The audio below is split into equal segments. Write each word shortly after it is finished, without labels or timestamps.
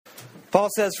Paul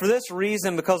says, "For this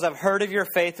reason, because I've heard of your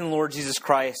faith in the Lord Jesus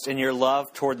Christ and your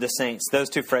love toward the saints." Those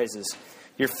two phrases.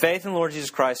 Your faith in the Lord Jesus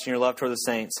Christ and your love toward the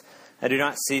saints. I do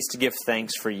not cease to give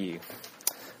thanks for you.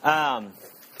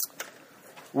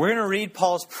 We're going to read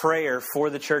Paul's prayer for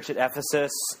the church at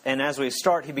Ephesus. And as we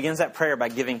start, he begins that prayer by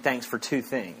giving thanks for two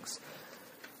things.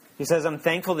 He says, I'm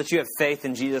thankful that you have faith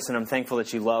in Jesus, and I'm thankful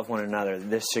that you love one another.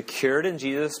 They're secured in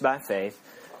Jesus by faith,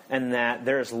 and that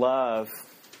there's love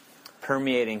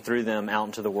permeating through them out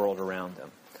into the world around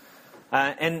them.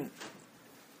 And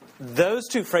those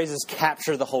two phrases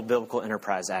capture the whole biblical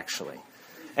enterprise, actually.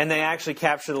 And they actually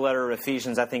capture the letter of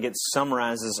Ephesians. I think it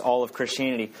summarizes all of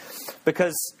Christianity.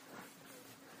 Because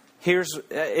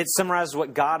it summarizes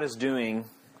what God is doing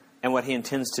and what He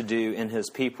intends to do in His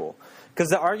people. Because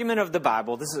the argument of the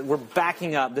Bible, we're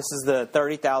backing up, this is the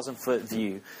 30,000-foot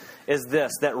view, is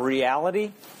this, that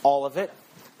reality, all of it,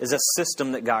 is a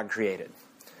system that God created.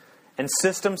 And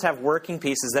systems have working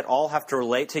pieces that all have to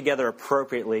relate together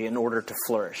appropriately in order to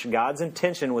flourish. God's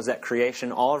intention was that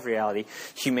creation, all of reality,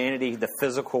 humanity, the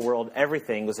physical world,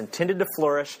 everything was intended to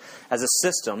flourish as a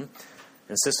system.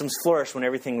 And systems flourish when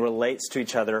everything relates to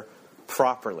each other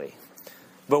properly.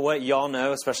 But what y'all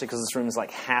know, especially because this room is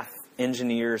like half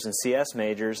engineers and CS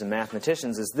majors and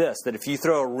mathematicians, is this, that if you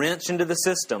throw a wrench into the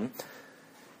system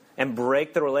and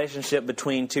break the relationship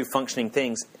between two functioning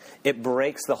things, it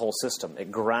breaks the whole system.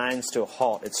 It grinds to a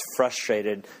halt. It's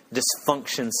frustrated.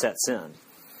 Dysfunction sets in.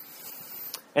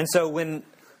 And so when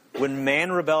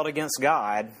man rebelled against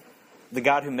God, the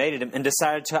God who made him, and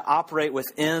decided to operate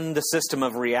within the system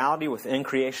of reality, within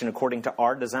creation according to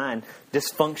our design,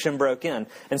 dysfunction broke in.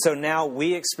 And so now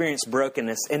we experience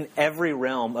brokenness in every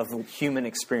realm of human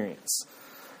experience.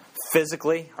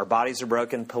 Physically, our bodies are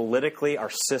broken. Politically, our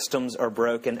systems are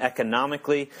broken.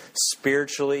 Economically,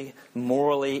 spiritually,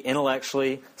 morally,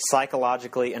 intellectually,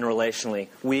 psychologically, and relationally.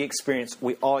 We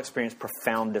all experience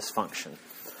profound dysfunction.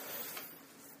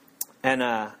 And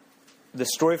the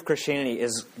story of Christianity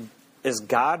is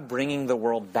God bringing the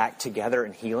world back together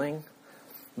and healing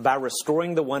by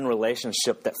restoring the one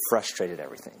relationship that frustrated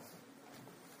everything.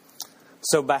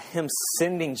 So by Him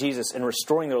sending Jesus and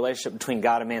restoring the relationship between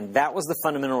God and man, that was the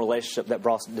fundamental relationship that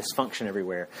brought dysfunction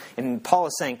everywhere. And Paul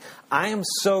is saying, I am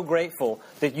so grateful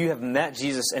that you have met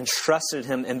Jesus and trusted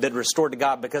Him and been restored to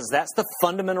God, because that's the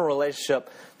fundamental relationship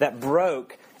that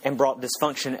broke and brought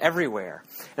dysfunction everywhere.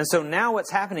 And so now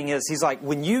what's happening is, he's like,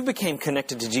 when you became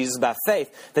connected to Jesus by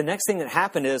faith, the next thing that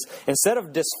happened is, instead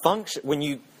of dysfunction, when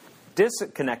you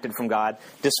disconnected from God,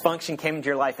 dysfunction came into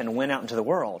your life and went out into the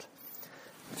world.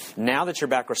 Now that you're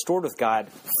back restored with God,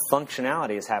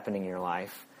 functionality is happening in your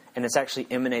life, and it's actually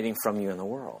emanating from you in the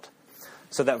world.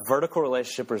 So that vertical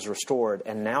relationship is restored,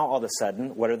 and now all of a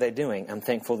sudden, what are they doing? I'm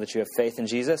thankful that you have faith in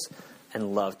Jesus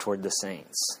and love toward the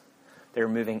saints. They're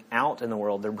moving out in the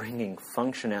world. They're bringing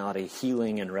functionality,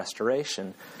 healing, and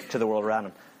restoration to the world around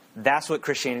them. That's what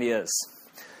Christianity is.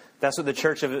 That's what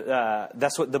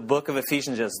that's what the book of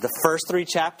Ephesians is. The first 3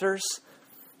 chapters,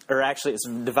 or actually it's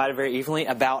divided very evenly,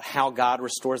 about how God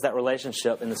restores that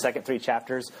relationship. And the second 3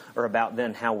 chapters are about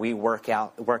then how we work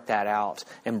that out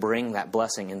and bring that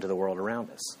blessing into the world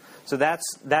around us. So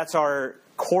that's our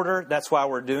quarter. That's why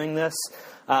we're doing this.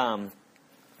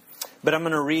 But I'm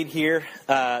going to read here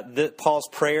Paul's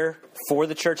prayer for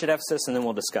the church at Ephesus, and then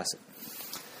we'll discuss it.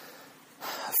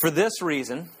 For this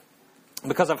reason,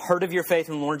 because I've heard of your faith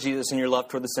in the Lord Jesus and your love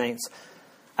toward the saints,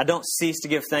 I don't cease to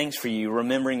give thanks for you,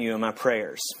 remembering you in my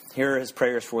prayers. Here are his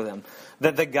prayers for them.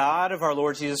 That the God of our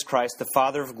Lord Jesus Christ, the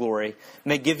Father of glory,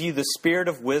 may give you the spirit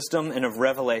of wisdom and of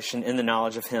revelation in the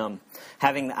knowledge of Him,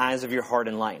 having the eyes of your heart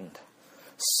enlightened,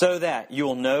 so that you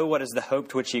will know what is the hope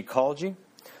to which He called you.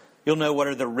 You'll know what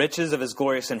are the riches of His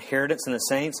glorious inheritance in the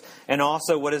saints, and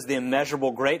also what is the immeasurable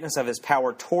greatness of His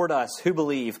power toward us who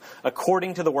believe,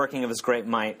 according to the working of His great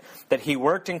might, that He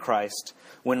worked in Christ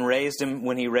when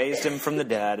He raised Him from the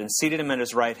dead and seated Him at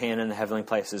His right hand in the heavenly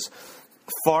places,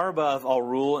 far above all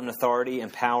rule and authority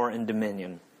and power and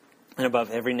dominion, and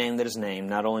above every name that is named,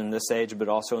 not only in this age, but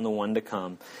also in the one to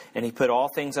come. And He put all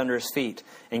things under His feet,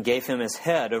 and gave Him as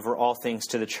head over all things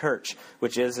to the church,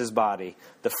 which is His body,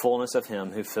 the fullness of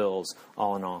Him who fills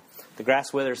all in all. The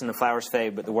grass withers and the flowers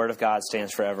fade, but the word of God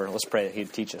stands forever. Let's pray that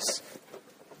He'd teach us.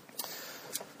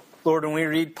 Lord, when we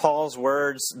read Paul's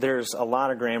words, there's a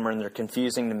lot of grammar, and they're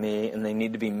confusing to me, and they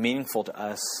need to be meaningful to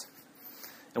us.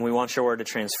 And we want your word to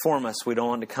transform us. We don't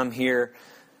want to come here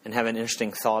and have an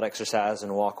interesting thought exercise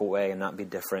and walk away and not be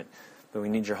different. But we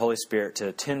need your Holy Spirit to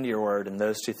attend to your word and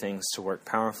those two things to work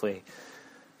powerfully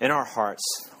in our hearts.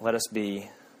 Let us be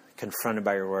confronted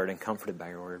by your word and comforted by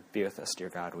your word. Be with us, dear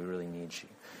God. We really need you.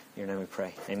 In your name we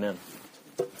pray. Amen.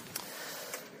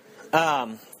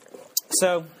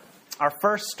 So our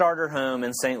first starter home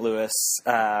in St. Louis,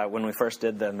 when we first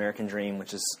did the American Dream,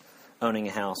 which is owning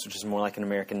a house, which is more like an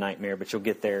American nightmare, but you'll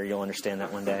get there. You'll understand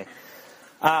that one day.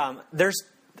 I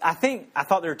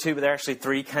thought there were two, but there are actually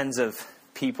three kinds of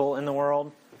people in the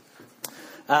world.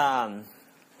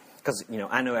 Because,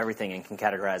 I know everything and can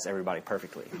categorize everybody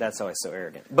perfectly. That's always so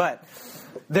arrogant. But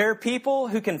there are people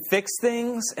who can fix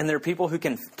things, and there are people who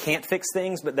can't fix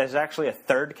things, but there's actually a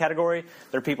third category.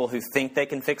 There are people who think they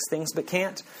can fix things but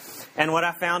can't. And what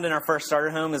I found in our first starter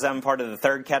home is I'm part of the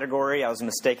third category. I was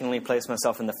mistakenly placed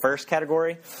myself in the first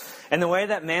category. And the way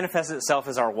that manifested itself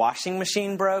is our washing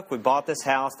machine broke. We bought this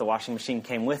house. The washing machine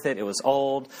came with it. It was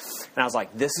old. And I was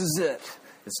like, this is it.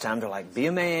 It's time to be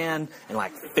a man and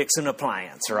fix an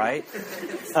appliance, right?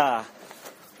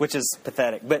 Which is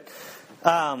pathetic. But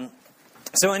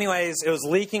so anyways, it was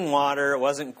leaking water. It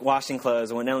wasn't washing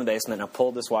clothes. I went down to the basement and I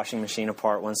pulled this washing machine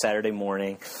apart one Saturday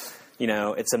morning.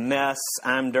 It's a mess.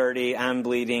 I'm dirty. I'm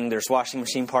bleeding. There's washing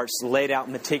machine parts laid out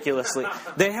meticulously.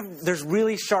 There's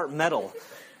really sharp metal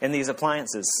in these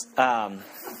appliances. I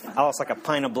lost a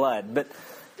pint of blood. But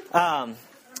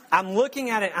I'm looking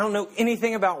at it. I don't know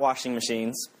anything about washing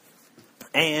machines.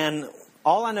 And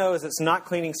all I know is it's not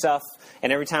cleaning stuff.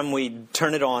 And every time we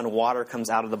turn it on, water comes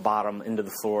out of the bottom into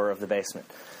the floor of the basement.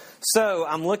 So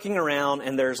I'm looking around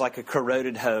and there's a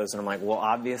corroded hose. And I'm like, well,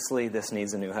 obviously this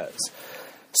needs a new hose.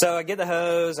 So I get the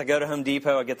hose. I go to Home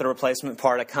Depot. I get the replacement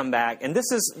part. I come back. And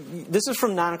this is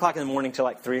from 9 o'clock in the morning till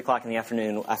 3 o'clock in the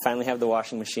afternoon. I finally have the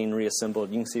washing machine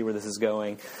reassembled. You can see where this is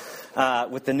going.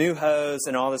 With the new hose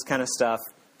and all this kind of stuff.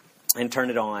 And turn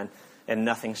it on, and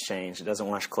nothing's changed. It doesn't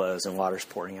wash clothes, and water's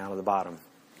pouring out of the bottom.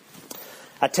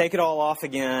 I take it all off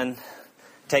again,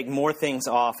 take more things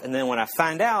off, and then what I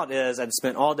find out is I'd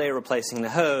spent all day replacing the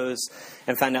hose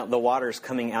and find out the water's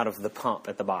coming out of the pump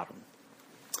at the bottom.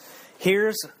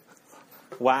 Here's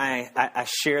why I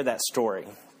share that story.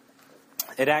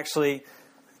 That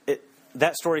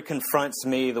story confronts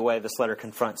me the way this letter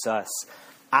confronts us.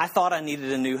 I thought I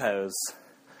needed a new hose,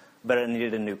 but I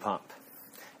needed a new pump.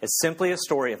 It's simply a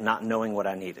story of not knowing what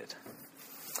I needed.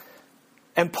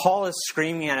 And Paul is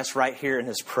screaming at us right here in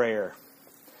his prayer.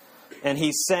 And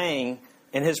he's saying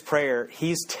in his prayer,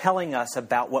 he's telling us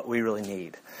about what we really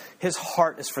need. His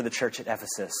heart is for the church at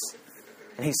Ephesus.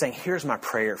 And he's saying, here's my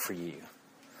prayer for you.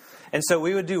 And so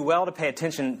we would do well to pay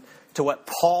attention to what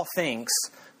Paul thinks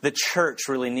the church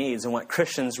really needs and what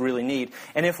Christians really need.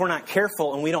 And if we're not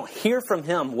careful and we don't hear from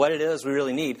him what it is we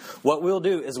really need, what we'll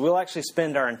do is we'll actually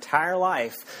spend our entire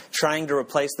life trying to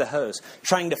replace the hose,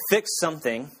 trying to fix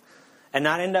something and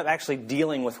not end up actually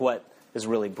dealing with what is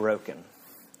really broken.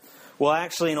 Well,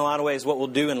 actually, in a lot of ways, what we'll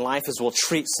do in life is we'll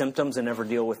treat symptoms and never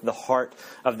deal with the heart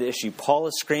of the issue. Paul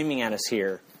is screaming at us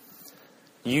here,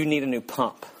 you need a new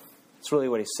pump. That's really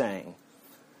what he's saying.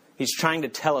 He's trying to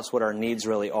tell us what our needs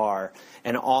really are.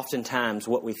 And oftentimes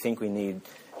what we think we need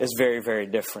is very, very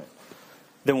different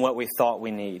than what we thought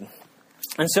we need.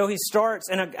 And so he starts,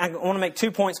 and I want to make 2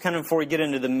 points kind of before we get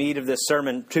into the meat of this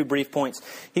sermon, 2 brief points.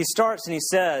 He starts and he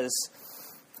says,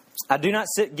 I do not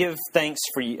cease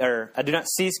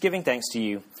giving thanks to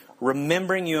you,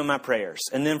 remembering you in my prayers.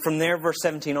 And then from there, verse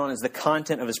 17 on, is the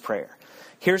content of his prayer.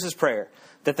 Here's his prayer.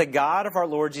 That the God of our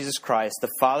Lord Jesus Christ,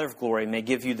 the Father of glory, may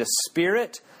give you the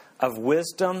spirit of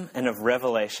wisdom and of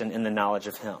revelation in the knowledge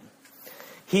of him.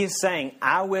 He is saying,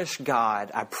 I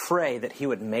pray that he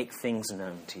would make things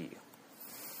known to you.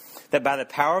 That by the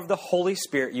power of the Holy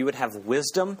Spirit, you would have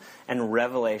wisdom and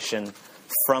revelation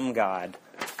from God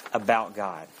about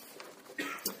God.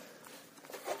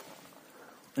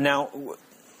 Now,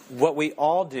 what we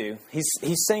all do,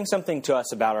 he's saying something to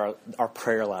us about our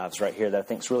prayer lives right here that I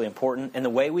think is really important, and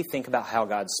the way we think about how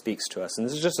God speaks to us. And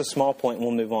this is just a small point, and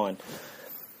we'll move on.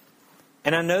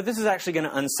 And I know this is actually going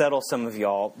to unsettle some of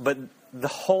y'all, but the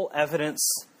whole evidence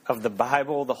of the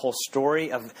Bible, the whole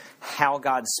story of how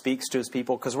God speaks to his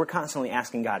people, because we're constantly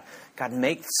asking God,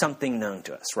 make something known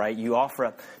to us, right? You offer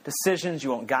up decisions,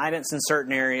 you want guidance in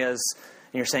certain areas,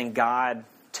 and you're saying, God,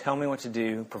 tell me what to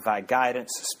do, provide guidance,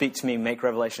 speak to me, make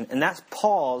revelation. And that's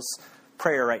Paul's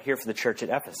prayer right here for the church at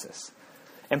Ephesus.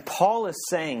 And Paul is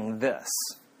saying this,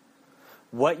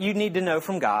 what you need to know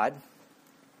from God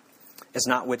is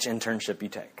not which internship you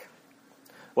take.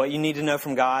 What you need to know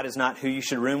from God is not who you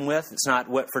should room with. It's not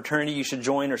what fraternity you should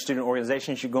join or student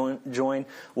organization you should join.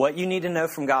 What you need to know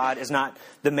from God is not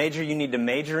the major you need to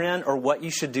major in or what you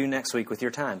should do next week with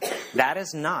your time. That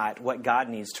is not what God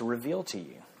needs to reveal to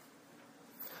you.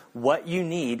 What you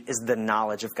need is the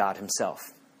knowledge of God himself.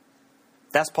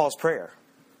 That's Paul's prayer.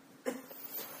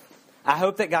 I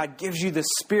hope that God gives you the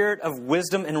spirit of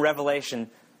wisdom and revelation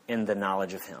in the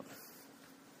knowledge of him.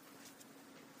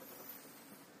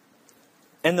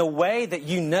 And the way that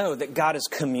you know that God is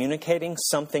communicating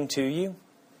something to you,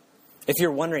 if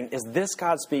you're wondering, is this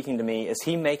God speaking to me? Is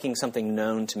He making something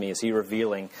known to me? Is He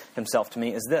revealing Himself to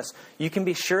me? Is this? You can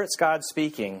be sure it's God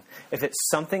speaking if it's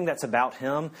something that's about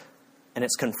Him and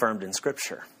it's confirmed in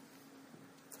Scripture.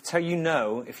 That's how you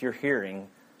know if you're hearing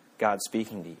God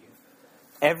speaking to you.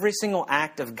 Every single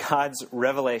act of God's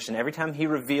revelation, every time He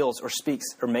reveals or speaks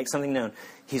or makes something known,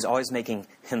 He's always making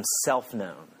Himself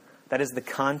known. That is the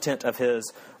content of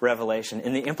His revelation.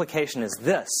 And the implication is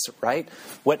this, right?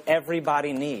 What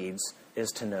everybody needs is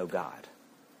to know God.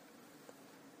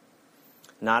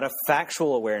 Not a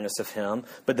factual awareness of Him,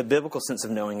 but the biblical sense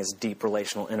of knowing is deep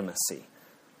relational intimacy.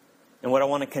 And what I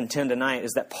want to contend tonight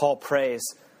is that Paul prays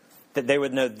that they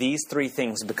would know these three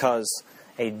things, because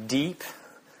a deep,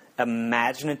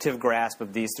 imaginative grasp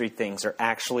of these three things are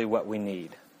actually what we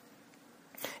need.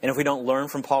 And if we don't learn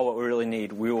from Paul what we really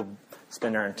need, we will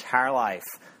spend our entire life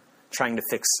trying to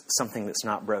fix something that's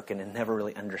not broken and never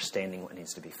really understanding what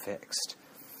needs to be fixed.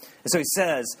 And so he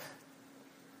says,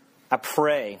 I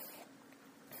pray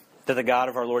that the God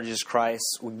of our Lord Jesus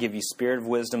Christ would give you spirit of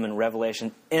wisdom and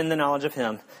revelation in the knowledge of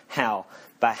Him. How?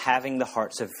 By having the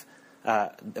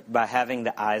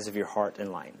eyes of your heart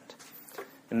enlightened.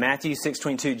 In Matthew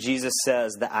 6:22, Jesus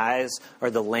says the eyes are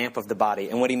the lamp of the body.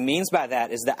 And what He means by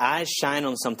that is the eyes shine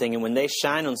on something, and when they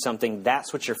shine on something,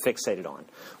 that's what you're fixated on.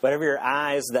 Whatever your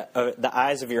eyes, the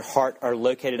eyes of your heart are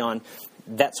located on,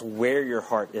 that's where your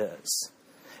heart is.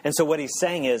 And so what He's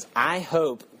saying is, I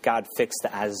hope God fixed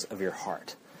the eyes of your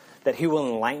heart, that He will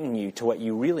enlighten you to what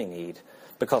you really need,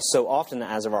 because so often the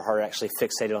eyes of our heart are actually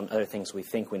fixated on other things we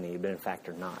think we need, but in fact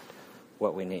are not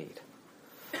what we need.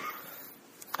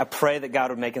 I pray that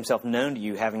God would make Himself known to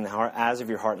you, having the eyes of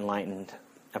your heart enlightened.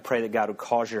 I pray that God would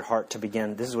cause your heart to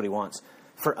begin, this is what He wants,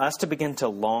 for us to begin to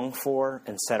long for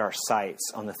and set our sights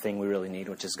on the thing we really need,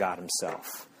 which is God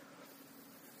Himself.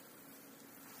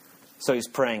 So he's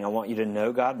praying, I want you to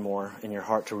know God more, and your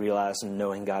heart to realize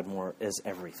knowing God more is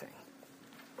everything.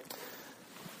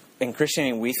 In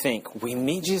Christianity, we think we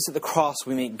meet Jesus at the cross,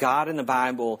 we meet God in the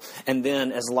Bible, and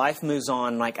then as life moves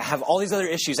on, like I have all these other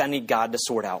issues I need God to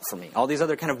sort out for me. All these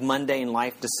other kind of mundane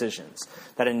life decisions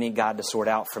that I need God to sort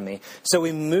out for me. So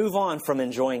we move on from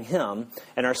enjoying Him,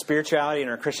 and our spirituality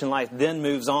and our Christian life then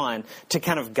moves on to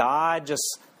kind of God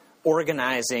just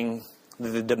organizing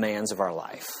the demands of our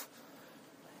life.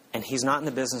 And He's not in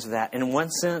the business of that. And in one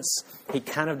sense, He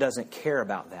kind of doesn't care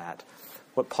about that.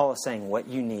 What Paul is saying, what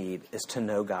you need is to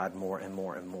know God more and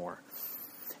more and more.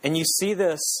 And you see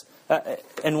this,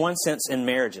 in one sense, in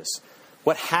marriages.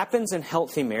 What happens in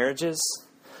healthy marriages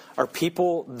are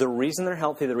people, the reason they're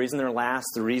healthy, the reason they're last,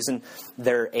 the reason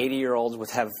they're 80-year-olds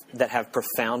that have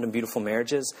profound and beautiful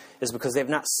marriages is because they've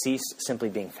not ceased simply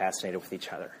being fascinated with each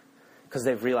other. Because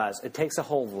they've realized it takes a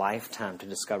whole lifetime to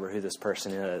discover who this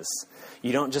person is.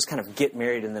 You don't just kind of get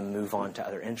married and then move on to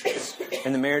other interests.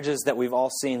 In the marriages that we've all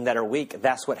seen that are weak,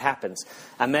 that's what happens.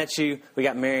 I met you, we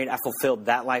got married, I fulfilled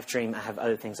that life dream, I have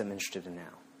other things I'm interested in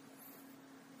now.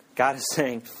 God is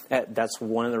saying that's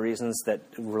one of the reasons that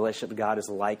relationship with God is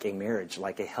like a marriage,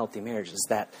 like a healthy marriage, is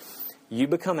that you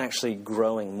become actually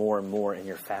growing more and more in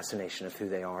your fascination of who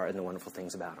they are and the wonderful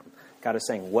things about them. God is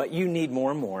saying what you need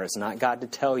more and more is not God to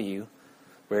tell you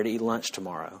where to eat lunch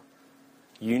tomorrow.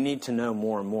 You need to know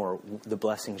more and more the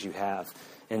blessings you have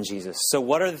in Jesus. So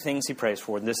what are the things he prays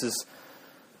for? This is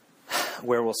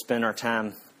where we'll spend our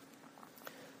time.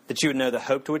 That you would know the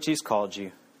hope to which he's called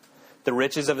you, the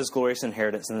riches of his glorious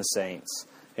inheritance in the saints,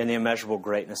 and the immeasurable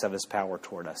greatness of his power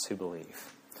toward us who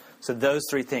believe. So those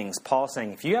three things, Paul's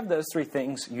saying, if you have those three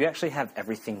things, you actually have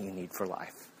everything you need for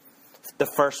life. The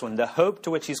first one, the hope to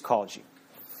which he's called you.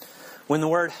 When the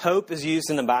word hope is used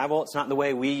in the Bible, it's not the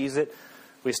way we use it.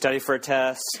 We study for a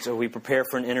test, or we prepare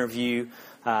for an interview,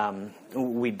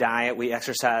 we diet, we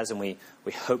exercise, and we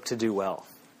hope to do well.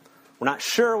 We're not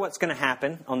sure what's going to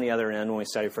happen on the other end when we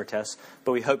study for a test,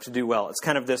 but we hope to do well. It's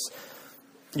kind of this,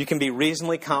 you can be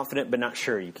reasonably confident but not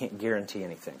sure. You can't guarantee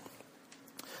anything.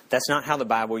 That's not how the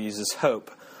Bible uses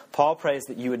hope. Paul prays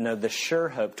that you would know the sure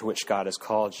hope to which God has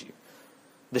called you.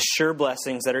 The sure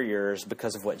blessings that are yours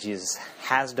because of what Jesus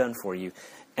has done for you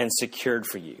and secured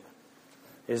for you.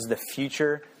 It is the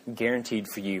future guaranteed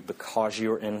for you because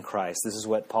you are in Christ. This is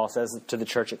what Paul says to the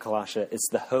church at Colossae. It's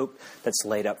the hope that's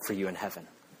laid up for you in heaven.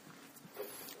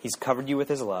 He's covered you with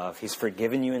his love. He's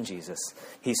forgiven you in Jesus.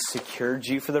 He's secured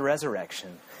you for the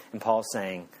resurrection. And Paul's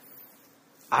saying,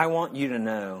 I want you to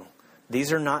know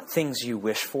these are not things you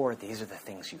wish for. These are the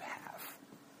things you have.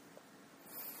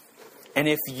 And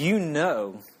if you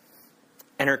know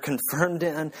and are confirmed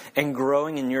in and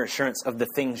growing in your assurance of the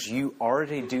things you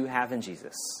already do have in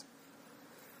Jesus,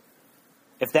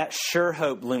 if that sure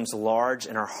hope looms large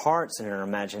in our hearts and in our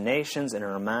imaginations and in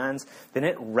our minds, then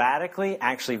it radically,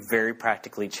 actually very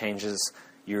practically changes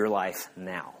your life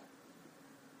now.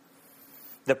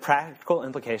 The practical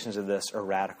implications of this are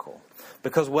radical.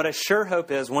 Because what a sure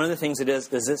hope is, one of the things it is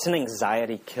it's an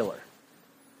anxiety killer.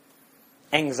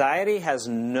 Anxiety has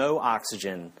no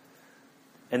oxygen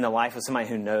in the life of somebody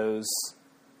who knows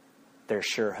their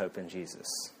sure hope in Jesus.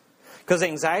 Because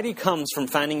anxiety comes from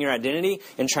finding your identity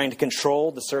and trying to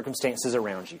control the circumstances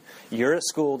around you. You're at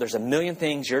school, there's a million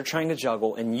things you're trying to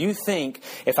juggle, and you think,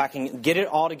 if I can get it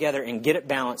all together and get it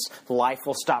balanced, life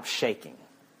will stop shaking.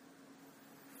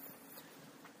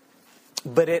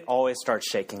 But it always starts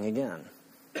shaking again.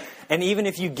 And even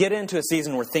if you get into a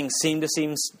season where things seem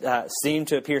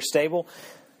to appear stable,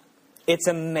 it's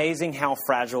amazing how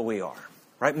fragile we are.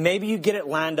 Right? Maybe you get it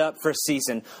lined up for a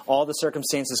season. All the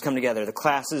circumstances come together. The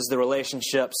classes, the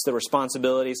relationships, the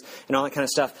responsibilities, and all that kind of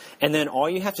stuff. And then all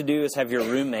you have to do is have your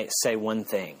roommate say one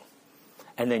thing.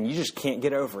 And then you just can't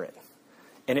get over it.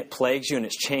 And it plagues you and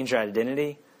it's changed your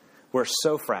identity. We're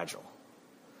so fragile.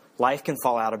 Life can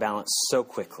fall out of balance so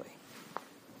quickly.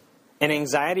 And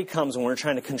anxiety comes when we're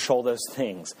trying to control those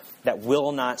things that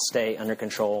will not stay under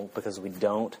control because we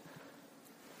don't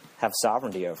have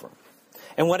sovereignty over them.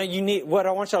 And what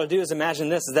I want y'all to do is imagine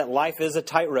this, is that life is a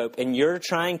tightrope and you're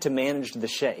trying to manage the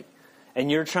shake.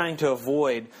 And you're trying to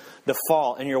avoid the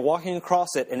fall. And you're walking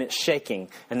across it and it's shaking.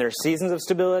 And there's seasons of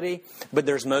stability, but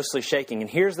there's mostly shaking. And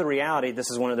here's the reality.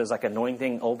 This is one of those annoying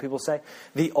things old people say.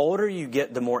 The older you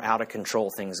get, the more out of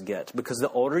control things get. Because the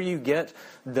older you get,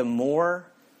 the more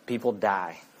people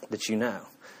die that you know.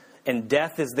 And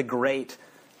death is the great,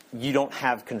 you don't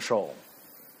have control.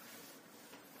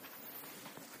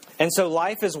 And so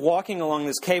life is walking along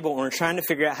this cable and we're trying to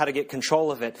figure out how to get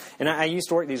control of it. And I used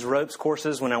to work these ropes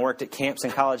courses when I worked at camps in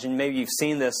college, and maybe you've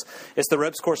seen this. It's the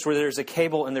ropes course where there's a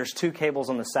cable and there's two cables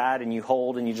on the side and you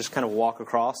hold and you just kind of walk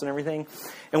across and everything.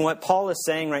 And what Paul is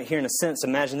saying right here, in a sense,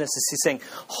 imagine this, is he's saying,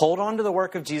 hold on to the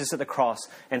work of Jesus at the cross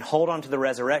and hold on to the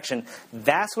resurrection.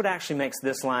 That's what actually makes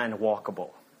this line walkable.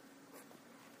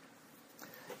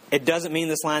 It doesn't mean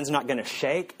this line's not going to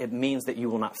shake. It means that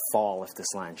you will not fall if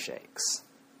this line shakes.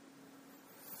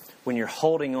 When you're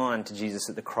holding on to Jesus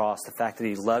at the cross, the fact that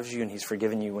He loves you and He's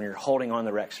forgiven you, when you're holding on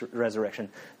to the resurrection,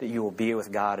 that you will be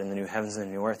with God in the new heavens and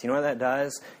the new earth, you know what that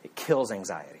does? It kills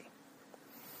anxiety.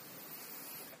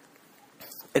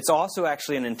 It's also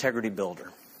actually an integrity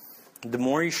builder. The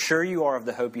more sure you are of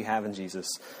the hope you have in Jesus,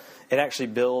 it actually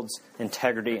builds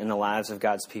integrity in the lives of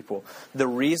God's people. The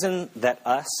reason that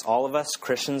all of us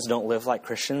Christians, don't live like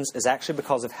Christians is actually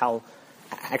because of how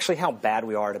bad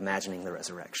we are at imagining the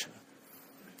resurrection.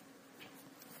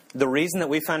 The reason that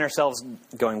we find ourselves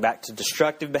going back to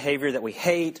destructive behavior that we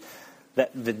hate,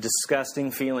 that the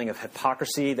disgusting feeling of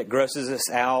hypocrisy that grosses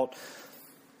us out,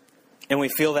 and we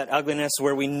feel that ugliness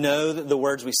where we know that the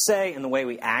words we say and the way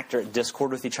we act are at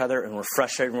discord with each other, and we're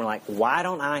frustrated and we're like, why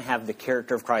don't I have the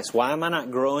character of Christ? Why am I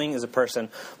not growing as a person?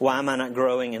 Why am I not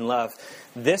growing in love?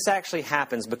 This actually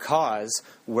happens because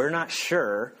we're not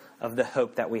sure of the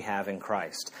hope that we have in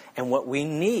Christ. And what we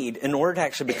need in order to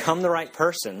actually become the right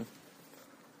person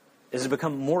is to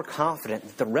become more confident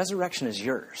that the resurrection is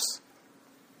yours.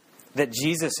 That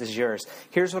Jesus is yours.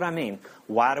 Here's what I mean.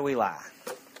 Why do we lie?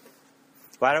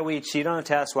 Why do we cheat on a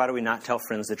test? Why do we not tell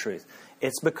friends the truth?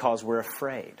 It's because we're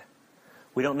afraid.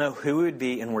 We don't know who we would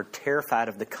be, and we're terrified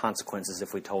of the consequences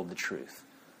if we told the truth.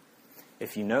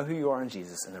 If you know who you are in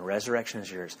Jesus and the resurrection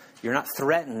is yours, you're not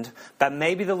threatened by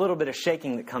maybe the little bit of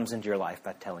shaking that comes into your life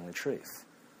by telling the truth.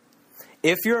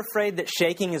 If you're afraid that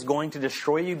shaking is going to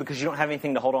destroy you because you don't have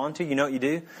anything to hold on to, you know what you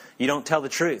do? You don't tell the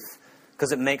truth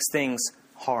because it makes things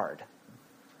hard.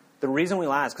 The reason we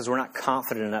lie is because we're not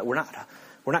confident enough.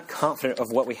 We're not confident of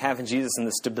what we have in Jesus and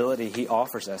the stability He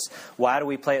offers us. Why do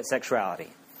we play at sexuality?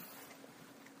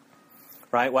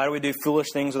 Right? Why do we do foolish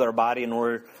things with our body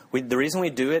the reason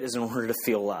we do it is in order to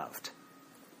feel loved.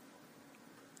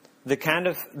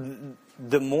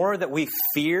 The more that we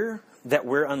fear that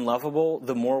we're unlovable,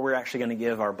 the more we're actually going to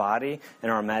give our body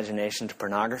and our imagination to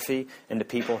pornography and to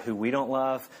people who we don't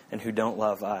love and who don't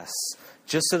love us.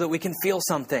 Just so that we can feel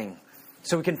something.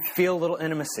 So we can feel a little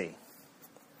intimacy.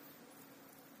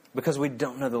 Because we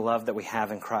don't know the love that we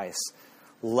have in Christ.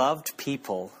 Loved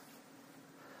people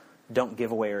don't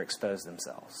give away or expose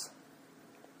themselves.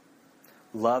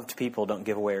 Loved people don't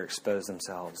give away or expose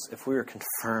themselves. If we are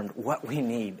confirmed, what we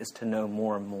need is to know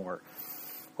more and more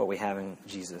what we have in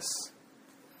Jesus.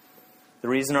 The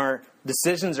reason our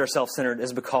decisions are self-centered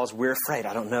is because we're afraid.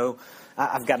 I don't know.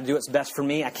 I've got to do what's best for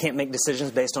me. I can't make decisions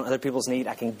based on other people's need.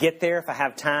 I can get there if I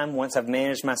have time once I've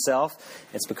managed myself.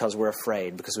 It's because we're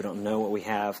afraid, because we don't know what we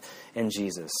have in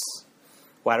Jesus.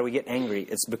 Why do we get angry?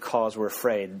 It's because we're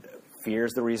afraid. Fear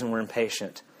is the reason we're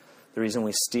impatient. The reason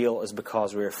we steal is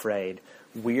because we're afraid.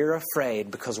 We're afraid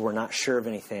because we're not sure of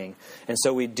anything. And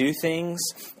so we do things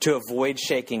to avoid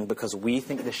shaking because we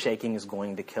think the shaking is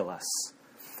going to kill us.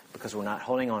 Because we're not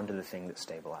holding on to the thing that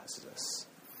stabilizes us.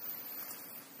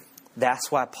 That's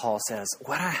why Paul says,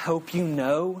 what I hope you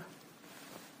know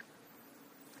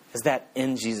is that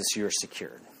in Jesus you are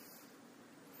secured.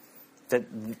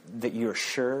 That you are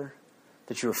sure,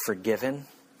 that you are forgiven,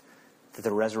 that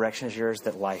the resurrection is yours,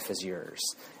 that life is yours.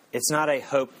 It's not a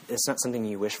hope, it's not something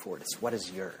you wish for, it's what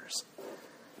is yours.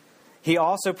 He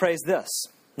also prays this.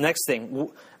 Next thing,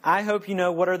 I hope you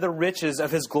know what are the riches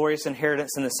of his glorious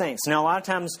inheritance in the saints. Now, a lot of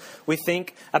times we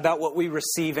think about what we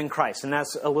receive in Christ, and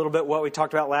that's a little bit what we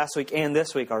talked about last week and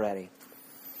this week already.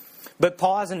 But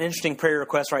Paul has an interesting prayer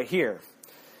request right here.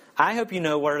 I hope you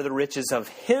know what are the riches of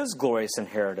his glorious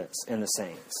inheritance in the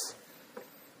saints.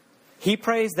 He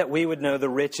prays that we would know the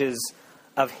riches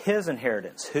of his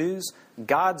inheritance. Whose?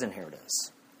 God's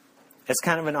inheritance. It's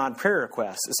kind of an odd prayer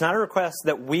request. It's not a request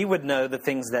that we would know the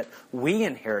things that we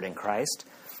inherit in Christ.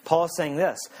 Paul is saying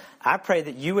this, I pray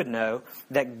that you would know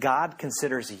that God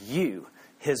considers you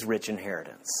his rich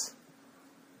inheritance.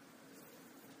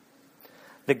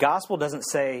 The gospel doesn't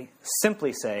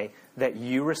simply say that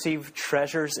you receive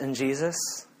treasures in Jesus,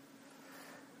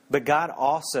 but God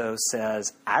also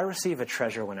says, I receive a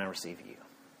treasure when I receive you.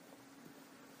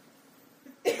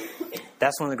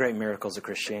 That's one of the great miracles of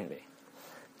Christianity.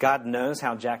 God knows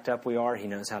how jacked up we are. He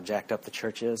knows how jacked up the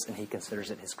church is, and he considers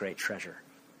it his great treasure.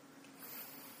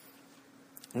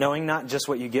 Knowing not just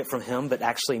what you get from him, but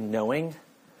actually knowing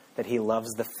that he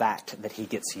loves the fact that he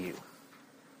gets you.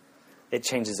 It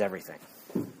changes everything.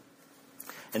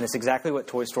 And it's exactly what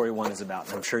Toy Story 1 is about.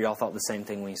 And I'm sure y'all thought the same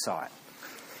thing when you saw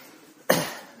it.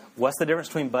 What's the difference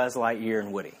between Buzz Lightyear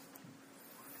and Woody?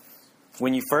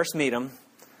 When you first meet him,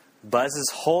 Buzz's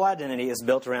whole identity is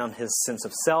built around his sense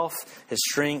of self, his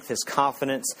strength, his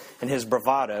confidence, and his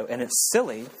bravado. And it's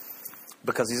silly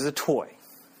because he's a toy.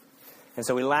 And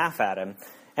so we laugh at him.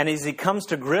 And as he comes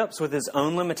to grips with his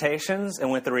own limitations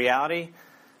and with the reality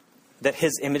that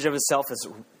his image of himself is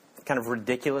kind of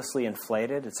ridiculously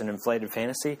inflated, it's an inflated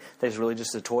fantasy, that he's really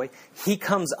just a toy, he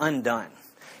comes undone.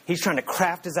 He's trying to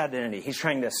craft his identity. He's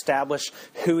trying to establish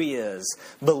who he is,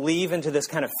 believe into this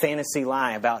kind of fantasy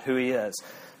lie about who he is.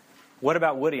 What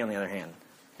about Woody, on the other hand?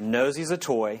 Knows he's a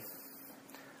toy,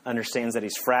 understands that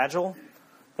he's fragile,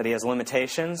 that he has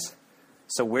limitations.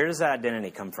 So where does that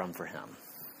identity come from for him?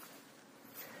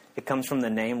 It comes from the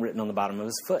name written on the bottom of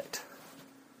his foot.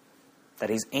 That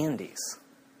he's Andes.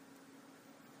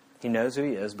 He knows who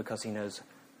he is because he knows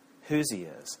whose he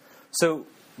is. So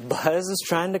Buzz is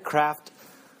trying to craft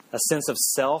a sense of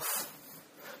self.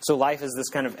 So life is this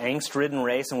kind of angst-ridden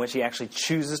race in which he actually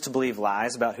chooses to believe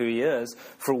lies about who he is.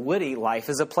 For Woody, life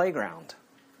is a playground.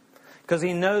 Because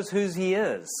he knows whose he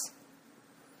is.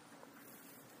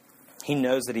 He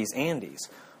knows that he's Andes.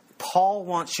 Paul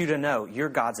wants you to know you're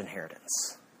God's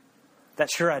inheritance.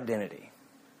 That's your identity.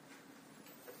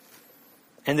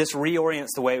 And this reorients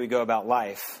the way we go about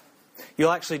life.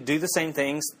 You'll actually do the same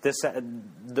things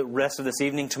the rest of this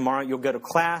evening. Tomorrow you'll go to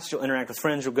class, you'll interact with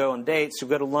friends, you'll go on dates, you'll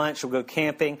go to lunch, you'll go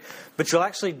camping. But you'll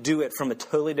actually do it from a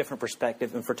totally different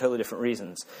perspective and for totally different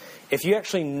reasons. If you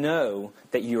actually know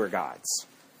that you are God's,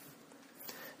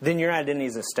 then your identity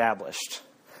is established.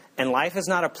 And life is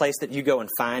not a place that you go and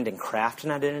find and craft an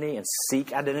identity and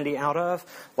seek identity out of.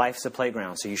 Life's a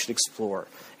playground, so you should explore,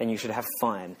 and you should have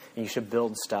fun, and you should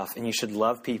build stuff, and you should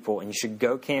love people, and you should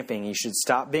go camping, and you should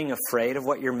stop being afraid of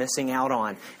what you're missing out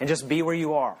on, and just be where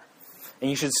you are. And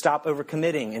you should stop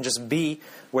overcommitting and just be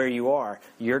where you are.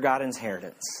 You're God's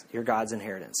inheritance. You're God's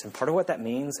inheritance. And part of what that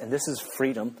means, and this is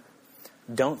freedom,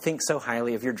 don't think so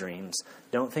highly of your dreams,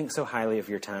 don't think so highly of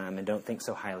your time, and don't think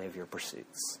so highly of your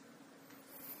pursuits.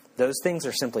 Those things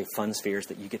are simply fun spheres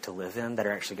that you get to live in that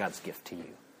are actually God's gift to you.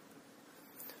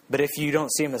 But if you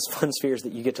don't see them as fun spheres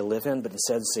that you get to live in, but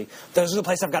instead see, those are the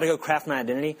places I've got to go craft my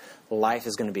identity, life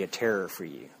is going to be a terror for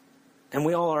you. And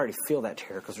we all already feel that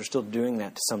terror because we're still doing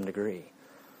that to some degree.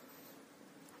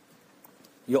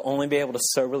 You'll only be able to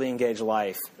soberly engage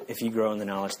life if you grow in the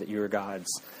knowledge that you are God's.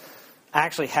 I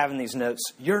actually have in these notes,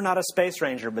 you're not a space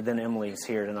ranger, but then Emily's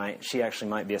here tonight. She actually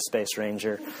might be a space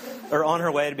ranger, or on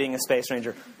her way to being a space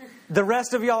ranger. The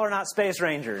rest of y'all are not space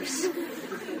rangers.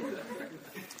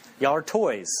 Y'all are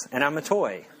toys, and I'm a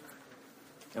toy.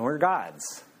 And we're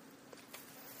God's.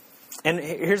 And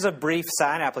here's a brief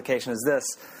side application is this.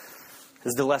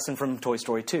 This is the lesson from Toy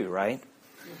Story 2, right?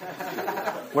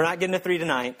 We're not getting to 3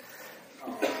 tonight.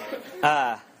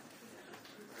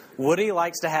 Woody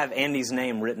likes to have Andy's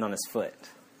name written on his foot.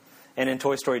 And in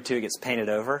Toy Story 2, it gets painted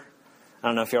over. I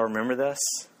don't know if y'all remember this.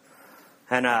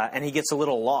 And he gets a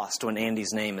little lost when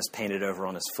Andy's name is painted over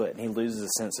on his foot. And he loses a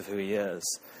sense of who he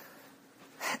is.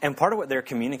 And part of what they're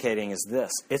communicating is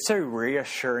this. It's a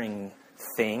reassuring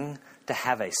thing to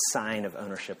have a sign of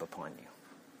ownership upon you.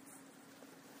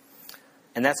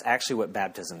 And that's actually what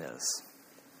baptism is.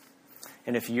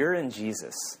 And if you're in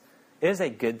Jesus, it is a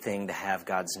good thing to have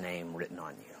God's name written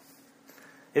on you.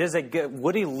 It is a good...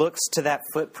 Woody looks to that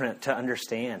footprint to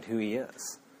understand who he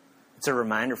is. It's a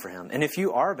reminder for him. And if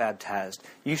you are baptized,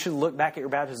 you should look back at your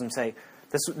baptism and say,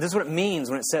 this is what it means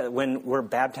when it says when we're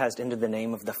baptized into the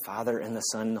name of the Father and the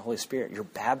Son and the Holy Spirit. You're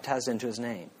baptized into His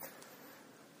name.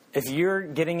 If you're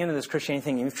getting into this Christianity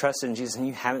thing, you've trusted in Jesus and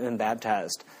you haven't been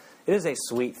baptized, it is a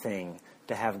sweet thing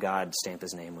to have God stamp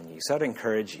His name on you. So I'd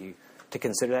encourage you to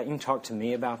consider that. You can talk to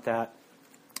me about that.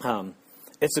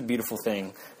 It's a beautiful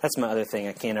thing. That's my other thing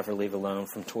I can't ever leave alone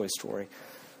from Toy Story.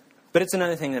 But it's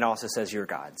another thing that also says you're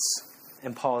God's.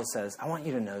 And Paul says, I want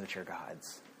you to know that you're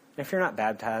God's. And if you're not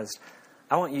baptized,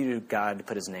 I want you, God, to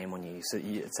put His name on you. So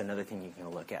it's another thing you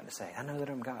can look at and say, I know that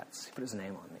I'm God's. He put His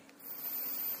name on me.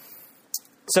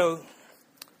 So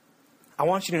I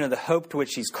want you to know the hope to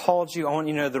which He's called you. I want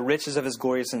you to know the riches of His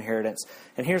glorious inheritance.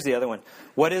 And here's the other one.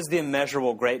 What is the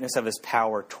immeasurable greatness of His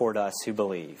power toward us who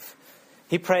believe?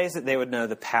 He prays that they would know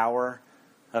the power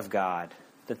of God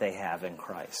that they have in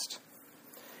Christ.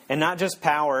 And not just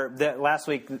power. Last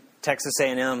week, Texas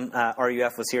A&M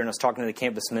RUF was here, and I was talking to the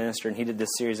campus minister, and he did this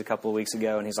series a couple of weeks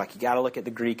ago, and he's like, you got to look at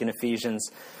the Greek in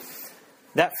Ephesians.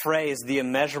 That phrase, the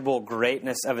immeasurable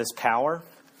greatness of His power,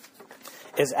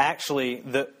 is actually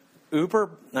the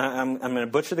I'm going to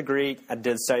butcher the Greek. I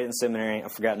did study it in seminary.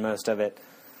 I've forgotten most of it,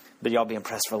 but y'all be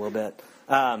impressed for a little bit.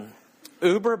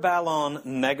 Uber ballon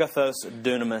megathos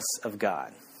dunamis of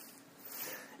God.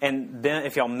 And Ben,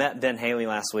 if y'all met Ben Haley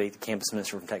last week, the campus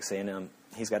minister from Texas A&M,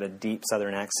 he's got a deep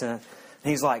Southern accent. And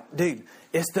he's like, dude,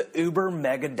 it's the uber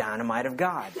mega dynamite of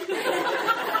God.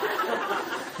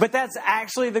 But that's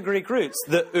actually the Greek roots.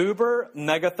 The uber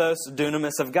megathos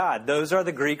dunamis of God. Those are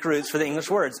the Greek roots for the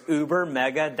English words. Uber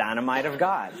mega dynamite of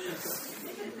God.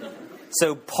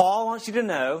 So Paul wants you to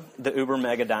know the uber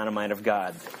mega dynamite of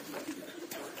God.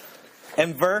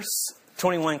 And verse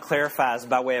 21 clarifies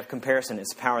by way of comparison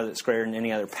its power that's greater than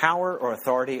any other power or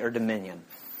authority or dominion.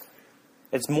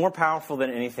 It's more powerful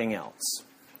than anything else.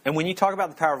 And when you talk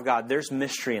about the power of God, there's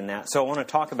mystery in that. So I want to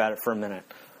talk about it for a minute.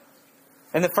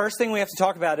 And the first thing we have to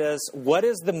talk about is, what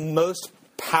is the most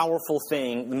powerful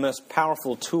thing, the most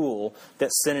powerful tool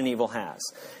that sin and evil has?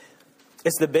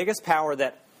 It's the biggest power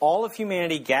that all of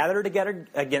humanity gathered together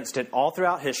against it all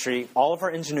throughout history, all of our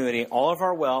ingenuity, all of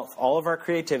our wealth, all of our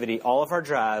creativity, all of our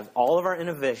drive, all of our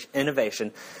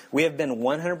innovation. We have been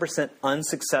 100%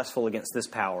 unsuccessful against this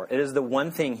power. It is the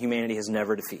one thing humanity has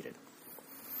never defeated.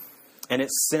 And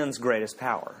it's sin's greatest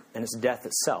power, and it's death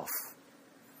itself.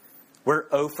 We're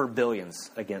 0 for billions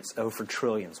against 0 for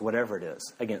trillions, whatever it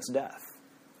is, against death.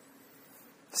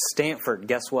 Stanford,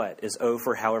 guess what, is 0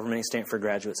 for however many Stanford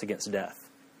graduates against death.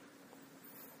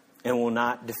 And will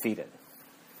not defeat it.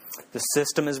 The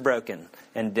system is broken,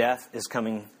 and death is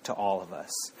coming to all of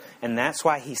us. And that's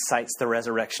why he cites the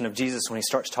resurrection of Jesus when he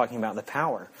starts talking about the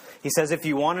power. He says, if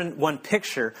you want one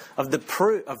picture of the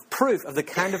proof of the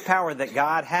kind of power that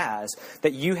God has,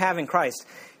 that you have in Christ,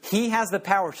 He has the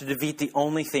power to defeat the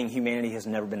only thing humanity has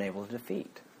never been able to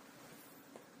defeat.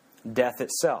 Death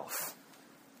itself.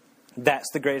 That's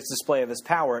the greatest display of His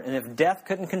power. And if death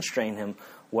couldn't constrain Him,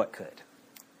 what could?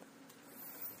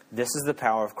 This is the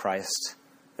power of Christ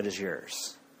that is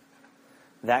yours.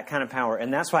 That kind of power.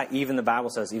 And that's why even the Bible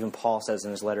says, even Paul says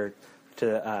in his letter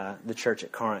to the church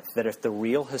at Corinth, that if the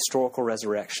real historical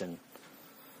resurrection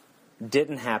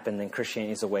didn't happen, then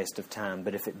Christianity is a waste of time.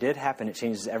 But if it did happen, it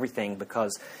changes everything,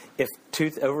 because if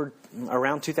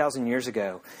around 2,000 years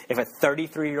ago, if a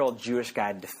 33-year-old Jewish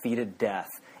guy defeated death,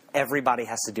 everybody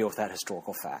has to deal with that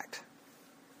historical fact.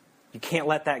 You can't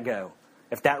let that go.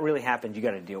 If that really happened, you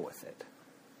got to deal with it.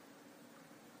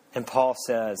 And Paul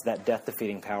says that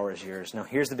death-defeating power is yours. Now,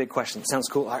 here's the big question. It sounds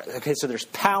cool. Okay, so there's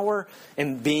power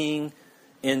in being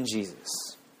in Jesus.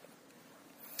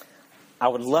 I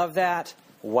would love that.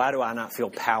 Why do I not feel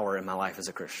power in my life as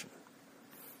a Christian?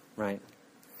 Right?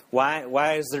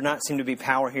 Why does there not seem to be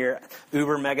power here?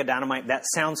 Uber, mega, dynamite. That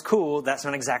sounds cool. That's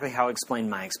not exactly how I explain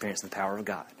my experience of the power of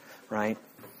God. Right?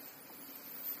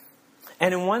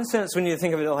 And in one sense, we need to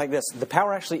think of it like this. The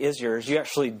power actually is yours. You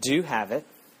actually do have it.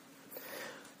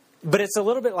 But it's a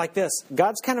little bit like this.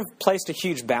 God's kind of placed a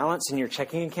huge balance in your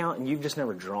checking account, and you've just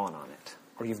never drawn on it.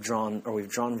 Or we've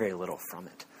drawn very little from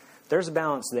it. There's a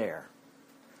balance there.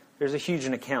 There's a huge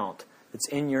account that's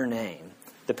in your name,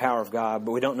 the power of God,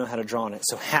 but we don't know how to draw on it.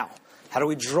 So how? How do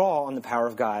we draw on the power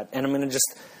of God? And I'm going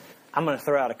to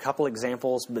throw out a couple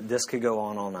examples, but this could go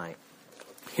on all night.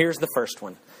 Here's the first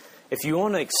one. If you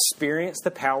want to experience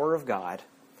the power of God,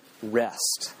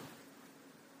 rest.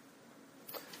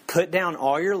 Put down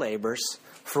all your labors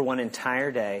for one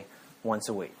entire day, once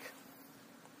a week.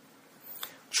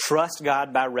 Trust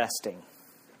God by resting.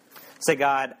 Say,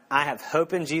 God, I have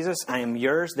hope in Jesus. I am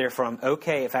yours. Therefore, I'm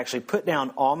okay if I actually put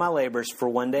down all my labors for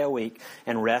one day a week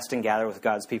and rest and gather with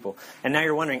God's people. And now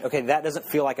you're wondering, okay, that doesn't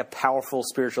feel like a powerful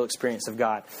spiritual experience of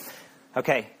God.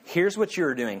 Okay, here's what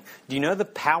you're doing. Do you know the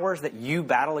powers that you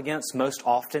battle against most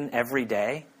often every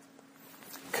day?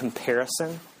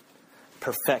 Comparison,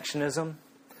 perfectionism,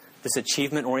 this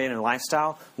achievement-oriented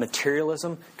lifestyle,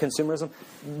 materialism, consumerism.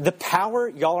 The power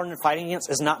y'all are fighting against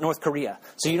is not North Korea.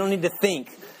 So you don't need to think,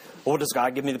 well, does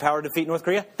God give me the power to defeat North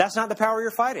Korea? That's not the power you're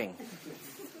fighting.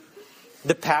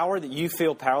 The power that you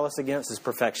feel powerless against is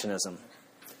perfectionism.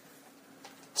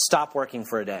 Stop working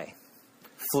for a day.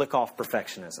 Flick off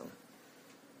perfectionism.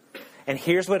 And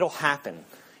here's what will happen.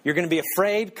 You're going to be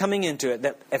afraid coming into it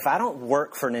that if I don't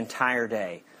work for an entire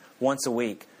day, once a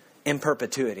week, in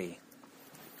perpetuity,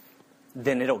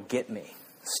 then it'll get me.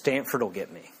 Stanford will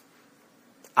get me.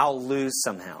 I'll lose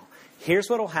somehow. Here's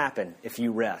what will happen if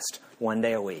you rest one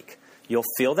day a week. You'll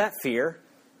feel that fear.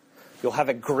 You'll have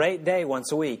a great day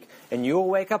once a week. And you'll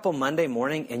wake up on Monday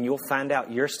morning and you'll find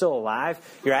out you're still alive.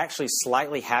 You're actually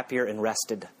slightly happier and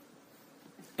rested.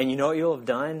 And you know what you'll have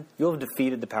done? You'll have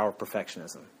defeated the power of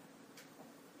perfectionism.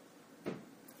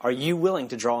 Are you willing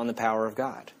to draw on the power of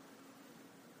God?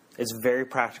 It's very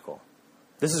practical.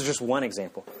 This is just one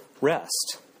example.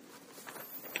 Rest.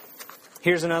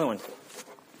 Here's another one.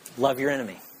 Love your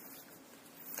enemy.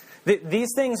 These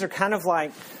things are kind of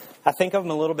like, I think of them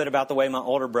a little bit about the way my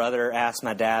older brother asked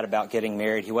my dad about getting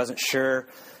married. He wasn't sure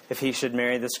if he should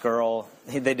marry this girl.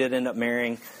 They did end up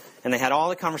marrying. And they had all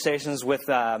the conversations with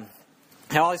my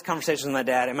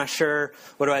dad. Am I sure?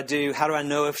 What do I do? How do I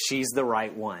know if she's the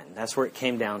right one? That's where it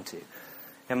came down to.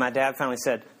 And my dad finally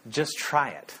said, just try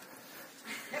it.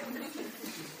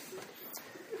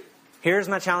 Here's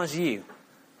my challenge to you.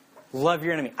 Love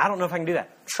your enemy. I don't know if I can do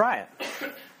that. Try it.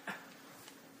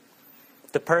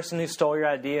 The person who stole your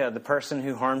idea, the person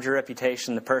who harmed your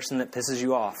reputation, the person that pisses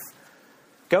you off.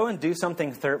 Go and do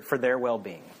something for their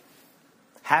well-being.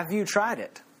 Have you tried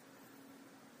it?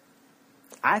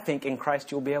 I think in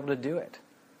Christ you'll be able to do it.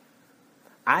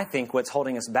 I think what's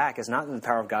holding us back is not that the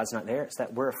power of God's not there. It's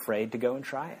that we're afraid to go and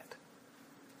try it.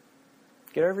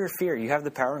 Get over your fear. You have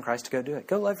the power in Christ to go do it.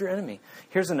 Go love your enemy.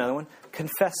 Here's another one.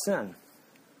 Confess sin.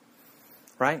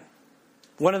 Right?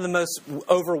 One of the most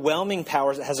overwhelming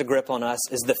powers that has a grip on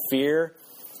us is the fear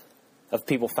of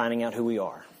people finding out who we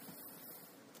are.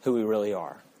 Who we really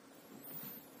are.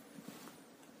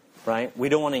 Right? We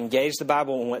don't want to engage the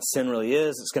Bible in what sin really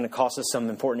is. It's going to cost us some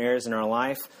important areas in our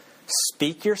life.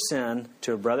 Speak your sin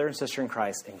to a brother and sister in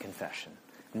Christ in confession.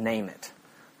 Name it.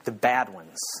 The bad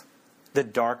ones. The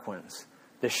dark ones.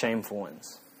 The shameful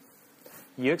ones.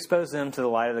 You expose them to the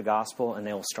light of the gospel and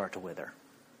they will start to wither.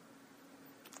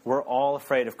 We're all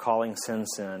afraid of calling sin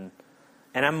sin.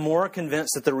 And I'm more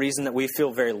convinced that the reason that we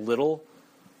feel very little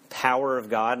power of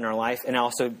God in our life and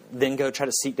also then go try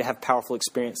to seek to have powerful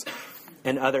experience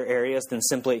in other areas than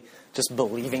simply just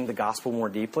believing the gospel more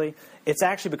deeply, it's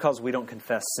actually because we don't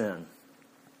confess sin.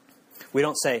 We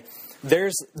don't say,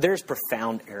 there's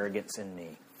profound arrogance in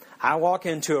me. I walk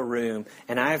into a room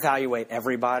and I evaluate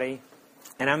everybody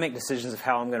and I make decisions of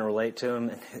how I'm going to relate to them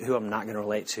and who I'm not going to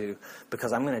relate to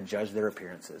because I'm going to judge their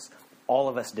appearances. All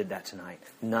of us did that tonight.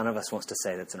 None of us wants to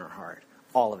say that's in our heart.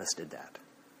 All of us did that.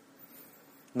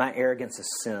 My arrogance is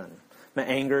sin. My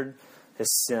anger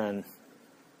is sin.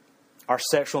 Our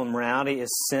sexual immorality is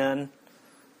sin.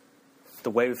 The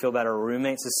way we feel about our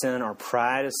roommates is sin. Our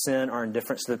pride is sin. Our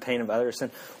indifference to the pain of others is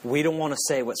sin. We don't want to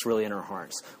say what's really in our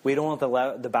hearts. We don't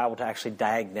want the Bible to actually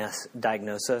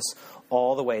diagnose us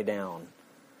all the way down.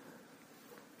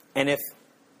 And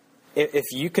if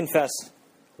you confess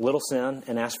little sin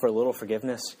and ask for a little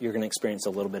forgiveness, you're going to experience a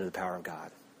little bit of the power of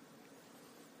God.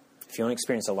 If you want to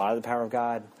experience a lot of the power of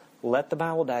God, let the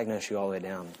Bible diagnose you all the way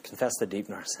down. Confess the deep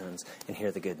in our sins and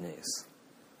hear the good news.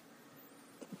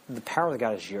 The power of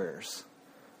God is yours.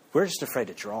 We're just afraid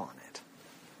to draw on it.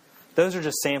 Those are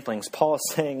just samplings. Paul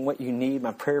is saying what you need.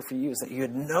 My prayer for you is that you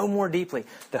would know more deeply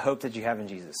the hope that you have in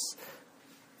Jesus.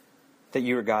 That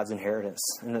you are God's inheritance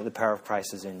and that the power of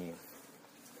Christ is in you.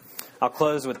 I'll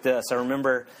close with this. I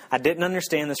remember I didn't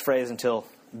understand this phrase until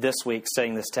this week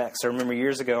studying this text. I remember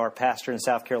years ago our pastor in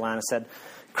South Carolina said,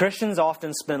 Christians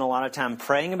often spend a lot of time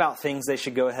praying about things they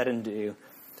should go ahead and do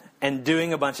and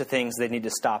doing a bunch of things they need to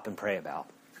stop and pray about.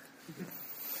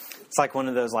 It's like one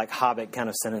of those like Hobbit kind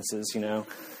of sentences, you know.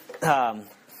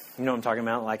 You know what I'm talking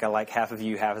about? Like I like half of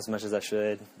you half as much as I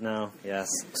should. No? Yes.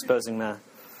 Exposing my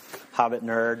Hobbit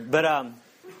nerd. But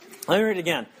let me read it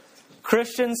again.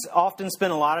 Christians often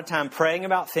spend a lot of time praying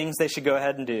about things they should go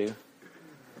ahead and do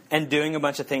and doing a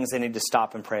bunch of things they need to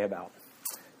stop and pray about.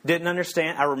 Didn't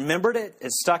understand. I remembered it.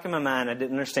 It stuck in my mind. I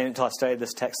didn't understand it until I studied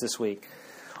this text this week.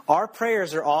 Our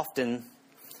prayers are often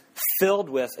filled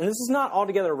with, and this is not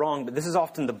altogether wrong, but this is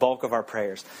often the bulk of our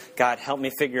prayers. God, help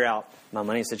me figure out my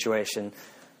money situation.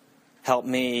 Help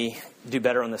me do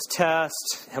better on this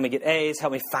test. Help me get A's.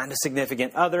 Help me find a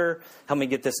significant other. Help me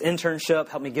get this internship.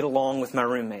 Help me get along with my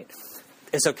roommate.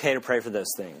 It's okay to pray for those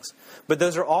things. But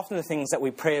those are often the things that we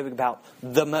pray about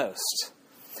the most.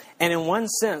 And in one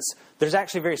sense, there's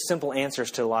actually very simple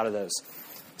answers to a lot of those.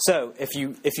 So if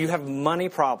you have money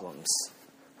problems,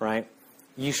 right,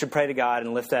 you should pray to God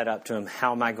and lift that up to Him.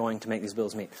 How am I going to make these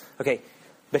bills meet? Okay,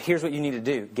 but here's what you need to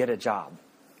do. Get a job.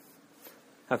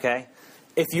 Okay?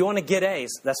 If you want to get A's,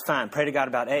 that's fine. Pray to God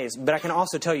about A's. But I can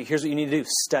also tell you, here's what you need to do.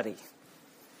 Study.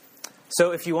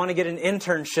 So if you want to get an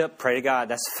internship, pray to God.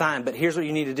 That's fine. But here's what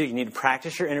you need to do. You need to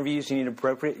practice your interviews. You need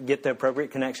to get the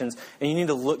appropriate connections. And you need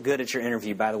to look good at your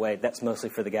interview, by the way. That's mostly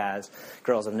for the guys.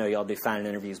 Girls, I know y'all do fine in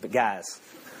interviews. But guys,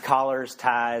 collars,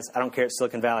 ties, I don't care at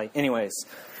Silicon Valley. Anyways.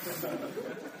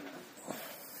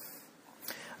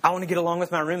 I want to get along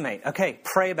with my roommate. Okay,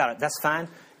 pray about it. That's fine.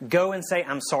 Go and say,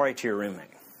 I'm sorry to your roommate.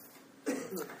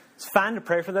 It's fine to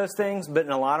pray for those things, but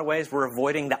in a lot of ways, we're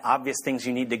avoiding the obvious things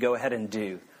you need to go ahead and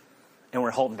do. And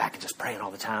we're holding back and just praying all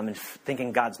the time and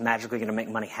thinking God's magically going to make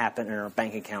money happen in our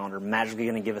bank account or magically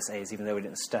going to give us A's even though we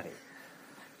didn't study.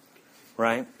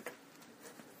 Right?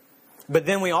 But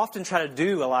then we often try to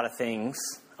do a lot of things,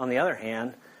 on the other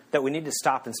hand, that we need to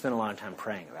stop and spend a lot of time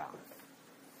praying about.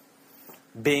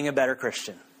 Being a better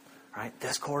Christian. Right?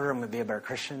 This quarter, I'm going to be a better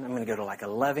Christian. I'm going to go to like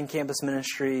 11 campus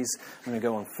ministries. I'm going to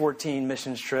go on 14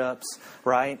 missions trips.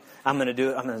 Right? I'm going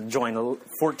to join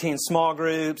 14 small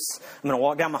groups. I'm going to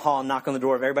walk down the hall and knock on the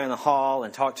door of everybody in the hall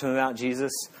and talk to them about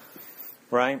Jesus.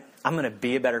 Right? I'm going to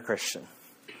be a better Christian.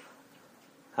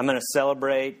 I'm going to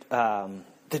celebrate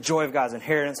the joy of God's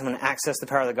inheritance. I'm going to access the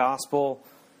power of the gospel.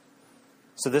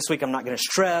 So this week I'm not going to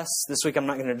stress. This week I'm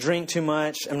not going to drink too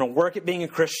much. I'm going to work at being a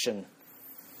Christian.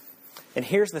 And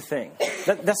here's the thing.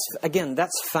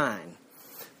 That's fine.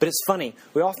 But it's funny.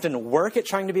 We often work at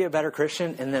trying to be a better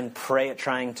Christian and then pray at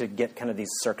trying to get kind of these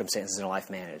circumstances in life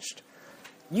managed.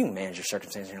 You can manage your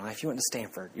circumstances in your life. You went to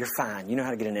Stanford. You're fine. You know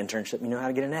how to get an internship. You know how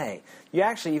to get an A. You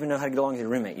actually even know how to get along with your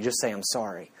roommate. You just say, I'm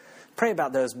sorry. Pray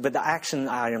about those, but the action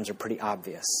items are pretty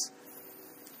obvious.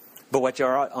 But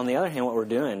on the other hand, what we're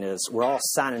doing is we're all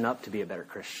signing up to be a better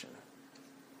Christian.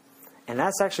 And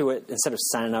that's actually what, instead of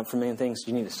signing up for many things,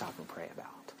 you need to stop and pray about.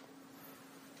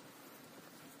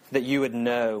 That you would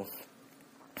know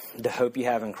the hope you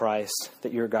have in Christ,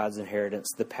 that you're God's inheritance,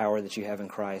 the power that you have in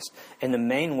Christ. And the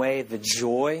main way, the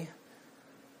joy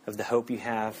of the hope you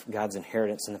have, God's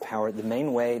inheritance and the power, the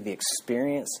main way, the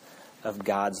experience of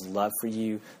God's love for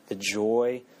you, the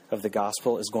joy of the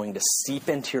gospel is going to seep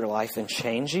into your life and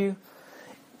change you,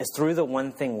 is through the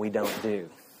one thing we don't do.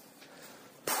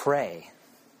 Pray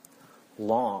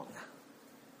long.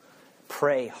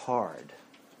 Pray hard.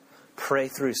 Pray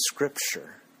through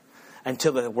Scripture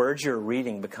until the words you're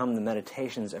reading become the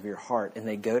meditations of your heart and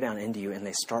they go down into you and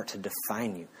they start to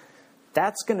define you.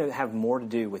 That's going to have more to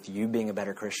do with you being a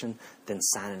better Christian than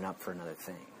signing up for another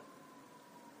thing.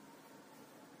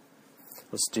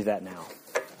 Let's do that now.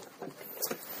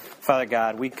 Father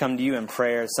God, we come to you in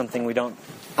prayer. It's something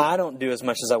I don't do as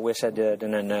much as I wish I did,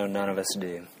 and I know none of us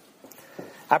do.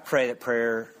 I pray that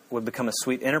prayer would become a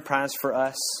sweet enterprise for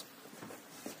us,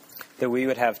 that we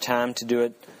would have time to do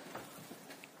it,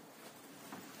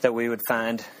 that we would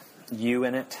find you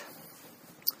in it,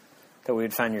 that we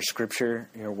would find your Scripture,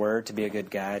 your Word to be a good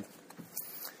guide,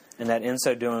 and that in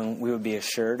so doing we would be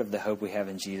assured of the hope we have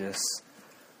in Jesus.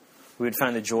 We would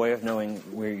find the joy of knowing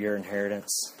we're your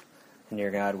inheritance. And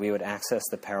dear God, we would access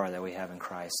the power that we have in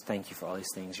Christ. Thank you for all these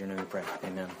things. In your name we pray.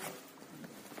 Amen.